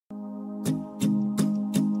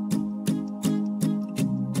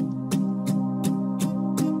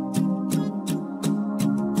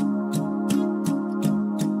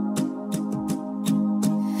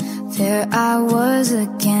I was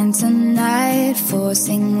again tonight,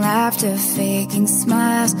 forcing laughter, faking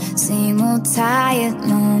smiles. Same old tired,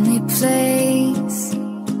 lonely place.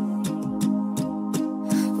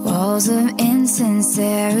 Walls of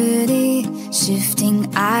insincerity, shifting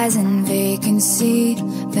eyes and vacancy.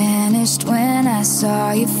 Vanished when I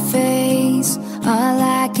saw your face. All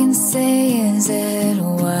I can say is it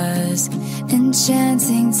was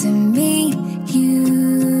enchanting to meet you.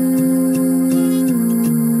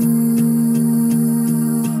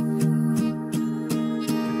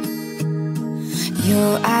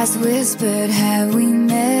 Your eyes whispered, have we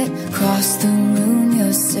met? Across the room,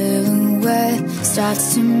 your silhouette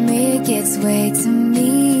starts to make its way to me.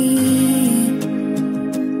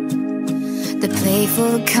 The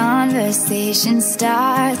playful conversation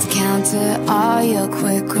starts, counter all your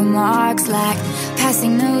quick remarks like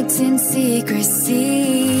passing notes in secrecy.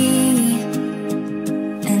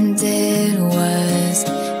 And it was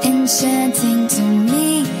enchanting to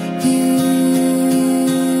meet you.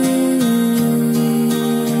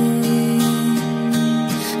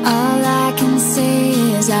 All I can say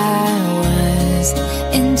is I was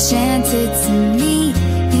enchanted to meet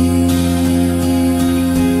you.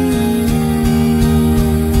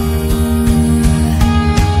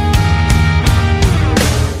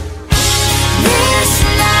 This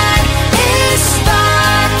night is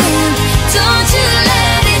sparkling, don't you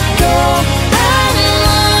let it go. I'm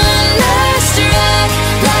wonderstruck,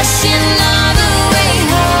 blushing all the way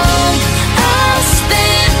home. I'll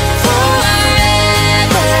spend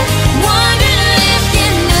forever wondering if you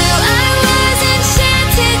knew I was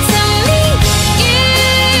enchanted to meet you.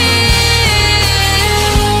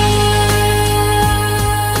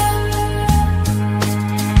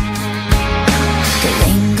 The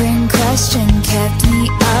lingering question kept me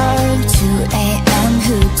up. 2 a.m.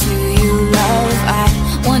 Who do you love? I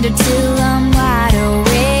wonder till I'm wide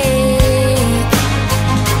awake.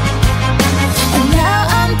 And now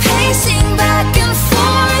I'm pacing back and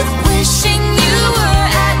forth, wishing you were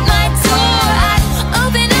at my door. I'd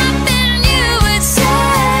open up and you would say,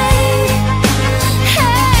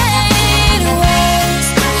 hey, it was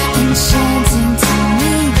enchanting to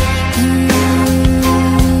meet you.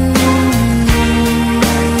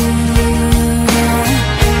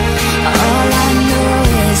 All I know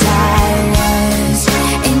is I was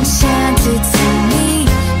enchanted to meet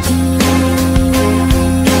you.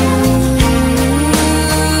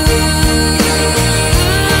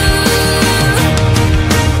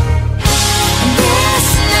 This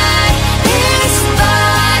night is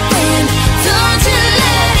sparkling, don't you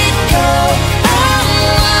let it go. I'm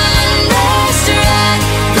wonderstruck,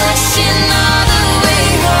 blushing all the way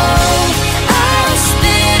home. I'll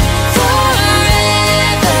spend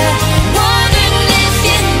forever wondering if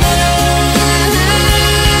you knew.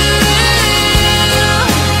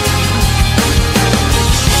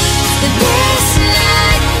 This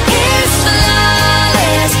night is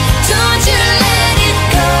flawless, don't you let it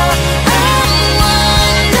go. I'm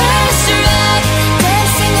wonderstruck,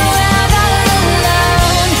 dancing around all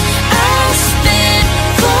alone. I'll spend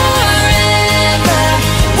forever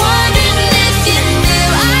wondering if you knew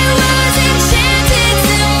I was enchanted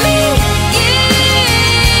to meet you.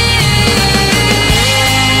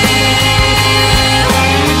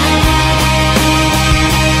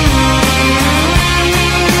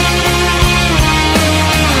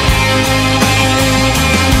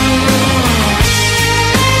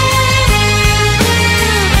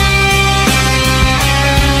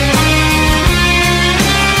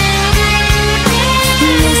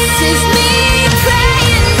 This is me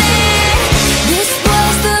praying that this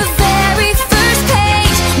was the very first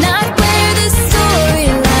page, not where the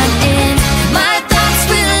storyline ends. My thoughts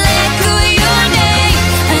will echo your name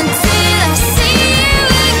until I see you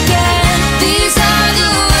again. These are the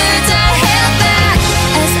words I held back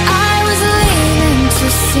as I was leaving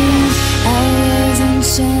too soon. I was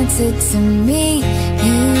enchanted to meet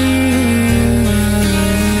you.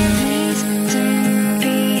 Please don't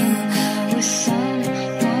be with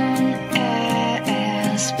someone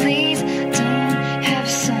else. Please don't have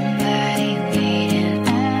somebody waiting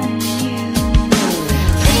on you.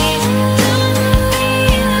 Please don't be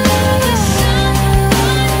with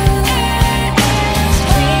someone else.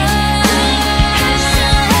 Please don't have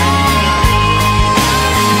somebody.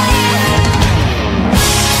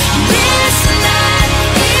 This night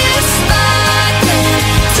is sparkling,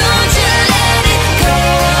 don't you let it go.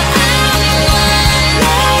 I'm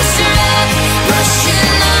wonderstruck,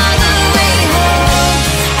 rushing all the way home.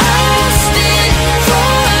 I'll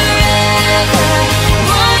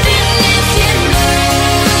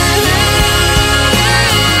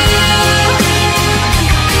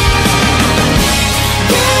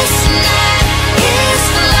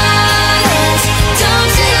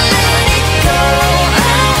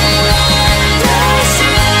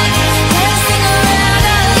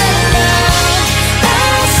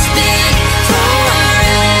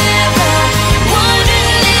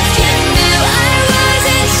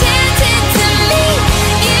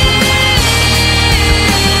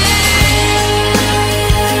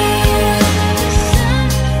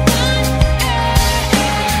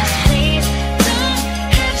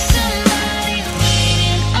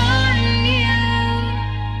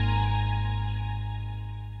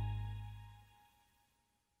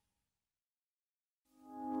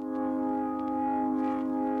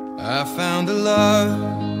found a love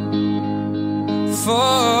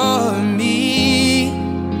for me.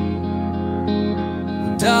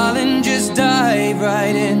 Well, darling, just dive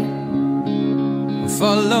right in,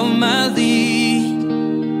 follow my lead.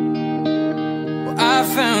 Well, I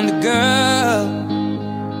found a girl,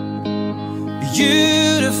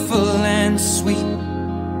 beautiful and sweet.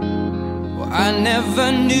 Well, I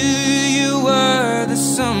never knew you were the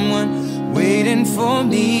someone waiting for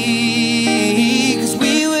me. 'Cause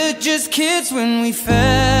we were just kids when we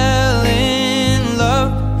fell in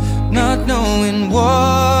love, not knowing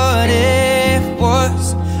what it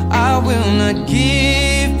was. I will not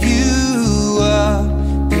give you up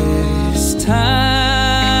this time.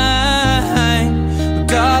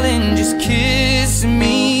 Darling, just kiss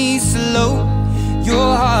me slow. Your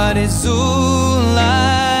heart is all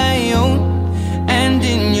I own, and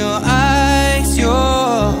in your eyes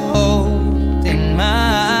you're holding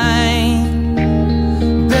mine.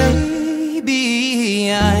 Baby,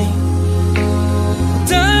 I'm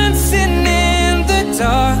dancing in the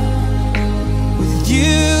dark with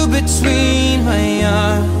you between my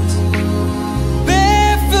arms,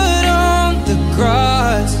 barefoot on the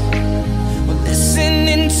grass. We're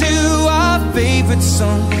listening to our favorite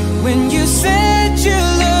song. When you said you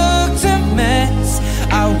looked a mess,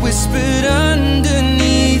 I whispered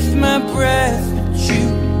underneath my breath, but you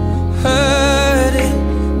heard it.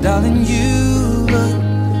 Darling, you look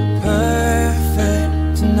perfect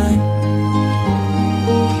tonight.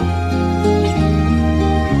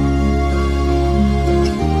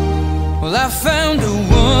 Well, I found a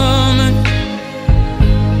woman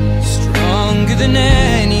stronger than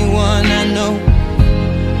anyone I know.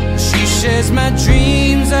 She shares my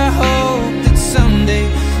dreams. I hope that someday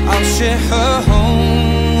I'll share her home.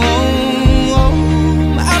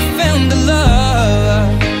 I found a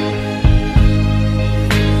love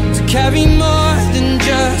to carry more than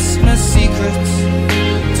just my secrets,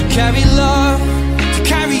 to carry love, to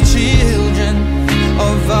carry children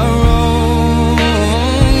of our own.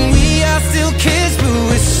 We are still kids, but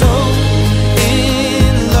we're so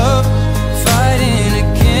in love, fighting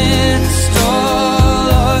against all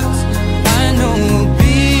odds. I know we'll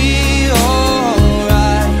be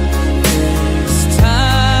alright this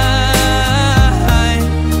time.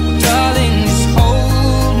 Darling, just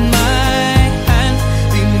hold my hand,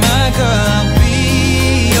 be my girl, I'll be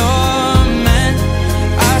your man.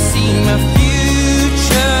 I see my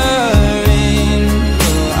future in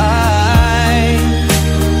your eyes.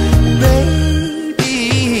 Baby,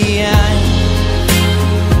 I'm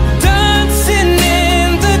dancing in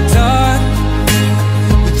the dark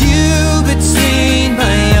with you between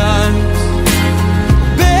my arms,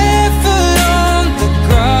 barefoot on the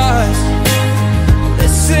grass,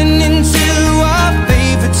 listening to our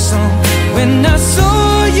favorite song. When I saw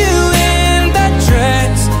you in that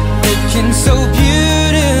dress, looking so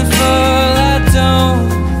beautiful, I don't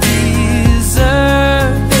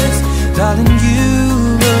deserve this. Darling, you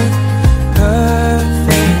look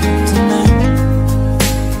perfect tonight.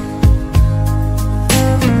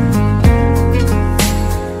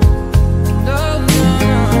 No,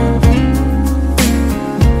 no,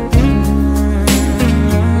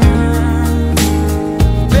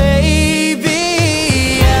 baby,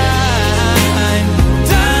 I'm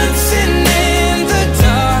dancing in the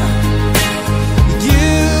dark with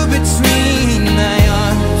you between my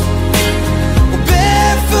arms,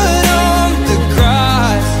 barefoot on the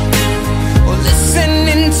grass, or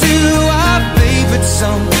listening to our favorite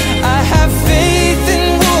song. I have faith in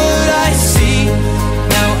what I see.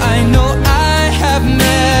 Now I know I have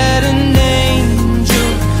met an angel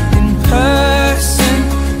in person,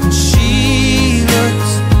 and she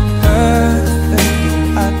looks perfect.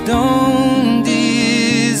 I don't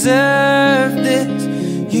deserve this.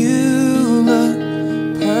 You look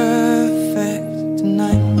perfect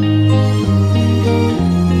tonight.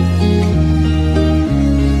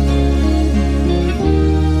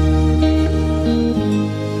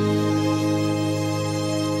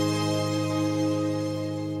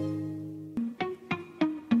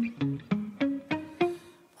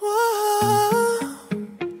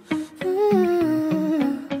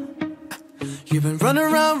 You've been running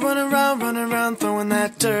around, throwing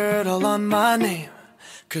that dirt all on my name.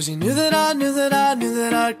 'Cause you knew that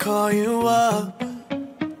I'd call you up.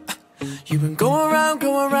 You've been going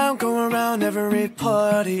around every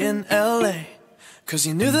party in LA. 'Cause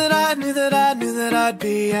you knew that I'd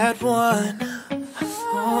be at one.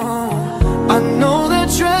 Oh, I know that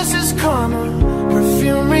dress is karma,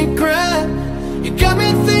 perfume regret. You got me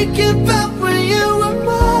thinking about when you were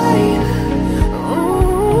mine.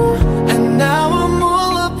 And now I'm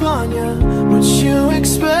all upon you. What you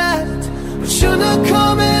expect? But you're not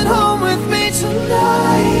coming home with me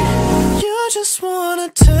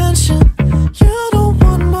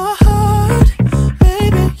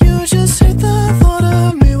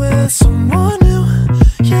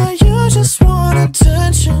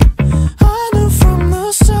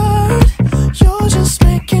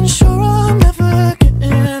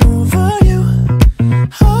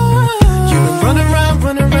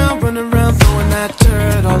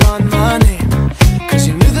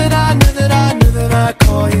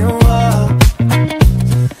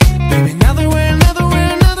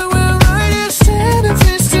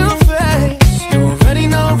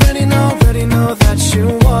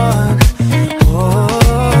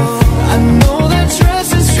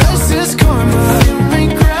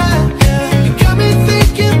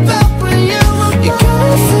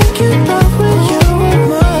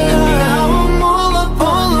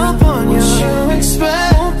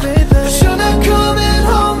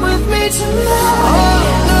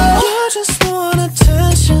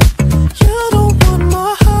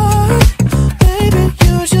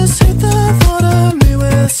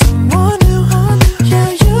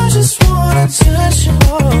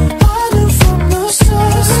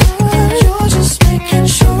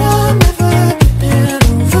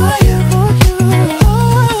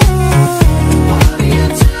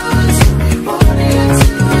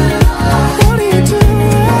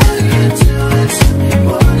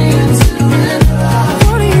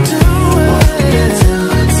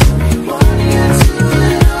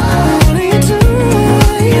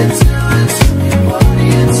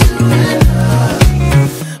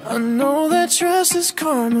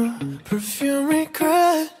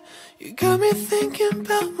you thinking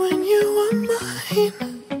about when you were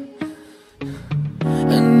mine?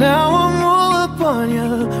 And now I'm all up on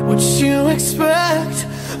you, what you expect?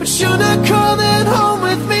 But you're not coming home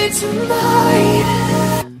with me tonight.